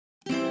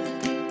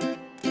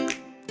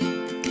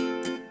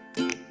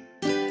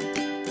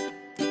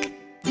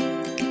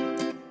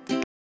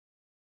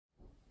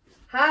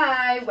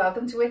Hi,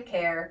 welcome to With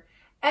Care.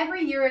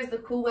 Every year as the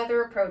cool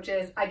weather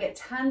approaches, I get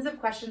tons of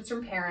questions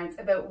from parents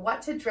about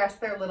what to dress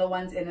their little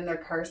ones in their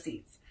car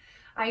seats.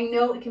 I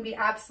know it can be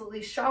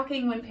absolutely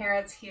shocking when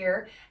parents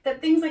hear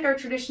that things like our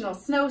traditional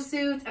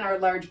snowsuits and our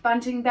large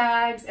bunting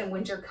bags and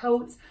winter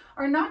coats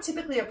are not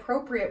typically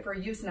appropriate for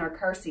use in our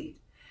car seat.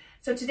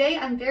 So today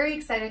I'm very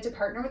excited to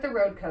partner with the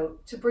Road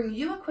Coat to bring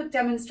you a quick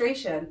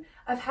demonstration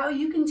of how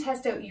you can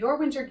test out your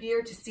winter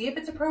gear to see if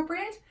it's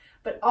appropriate,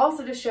 but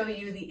also to show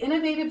you the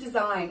innovative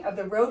design of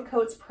the Road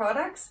Coat's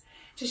products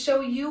to show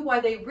you why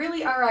they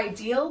really are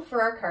ideal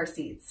for our car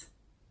seats.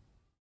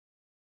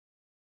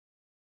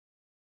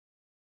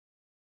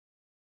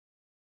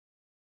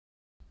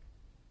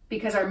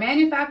 Because our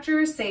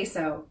manufacturers say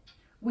so.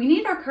 We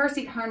need our car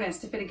seat harness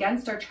to fit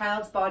against our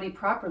child's body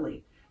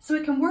properly, so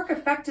it can work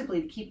effectively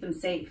to keep them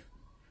safe.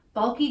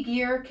 Bulky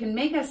gear can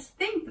make us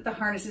think that the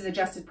harness is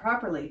adjusted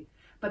properly,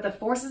 but the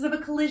forces of a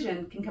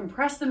collision can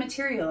compress the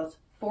materials,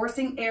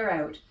 forcing air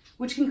out,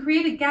 which can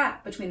create a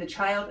gap between the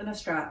child and the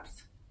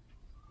straps.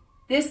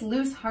 This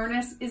loose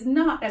harness is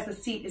not as the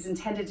seat is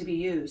intended to be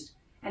used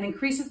and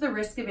increases the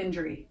risk of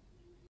injury.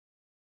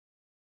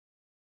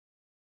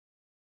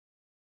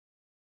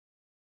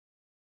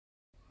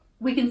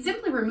 We can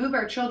simply remove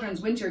our children's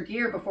winter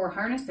gear before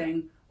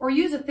harnessing or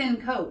use a thin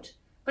coat,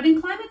 but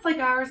in climates like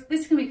ours,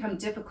 this can become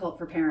difficult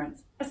for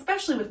parents,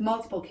 especially with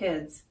multiple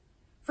kids.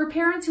 For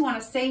parents who want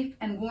a safe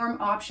and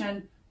warm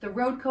option, the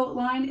Road Coat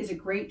line is a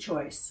great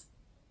choice.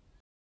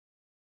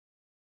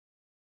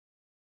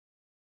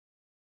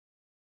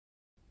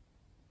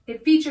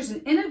 It features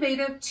an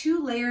innovative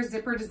 2-layer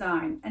zipper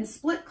design and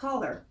split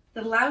collar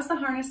that allows the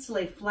harness to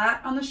lay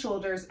flat on the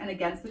shoulders and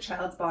against the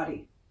child's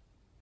body.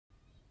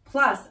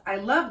 Plus, I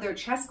love their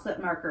chest clip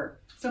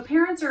marker, so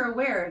parents are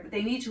aware that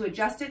they need to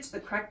adjust it to the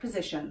correct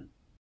position.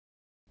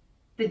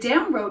 The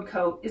down Road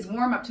Coat is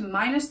warm up to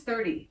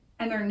 -30,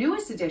 and their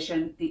newest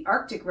edition, the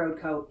Arctic Road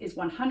Coat, is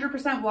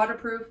 100%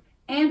 waterproof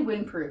and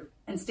windproof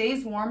and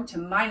stays warm to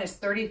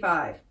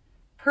 -35.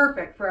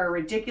 Perfect for our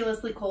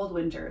ridiculously cold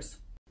winters.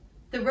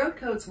 The Road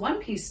Coat's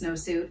one-piece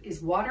snowsuit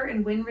is water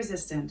and wind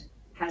resistant,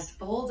 has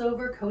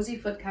fold-over cozy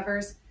foot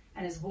covers,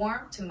 and is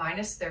warm to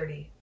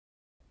 -30.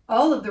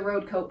 All of the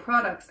Road Coat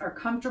products are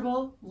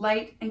comfortable,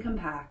 light, and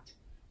compact.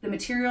 The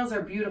materials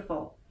are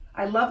beautiful.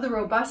 I love the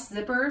robust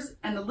zippers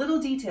and the little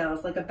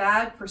details like a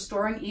bag for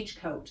storing each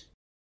coat.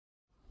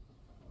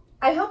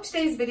 I hope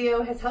today's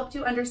video has helped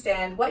you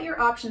understand what your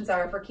options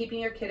are for keeping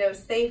your kiddos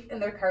safe in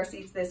their car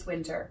seats this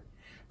winter.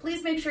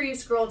 Please make sure you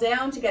scroll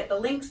down to get the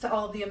links to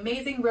all of the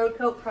amazing Road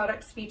Coat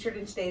products featured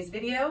in today's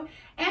video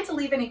and to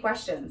leave any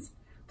questions.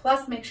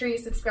 Plus, make sure you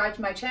subscribe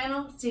to my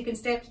channel so you can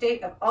stay up to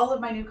date of all of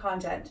my new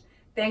content.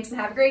 Thanks and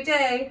have a great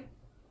day.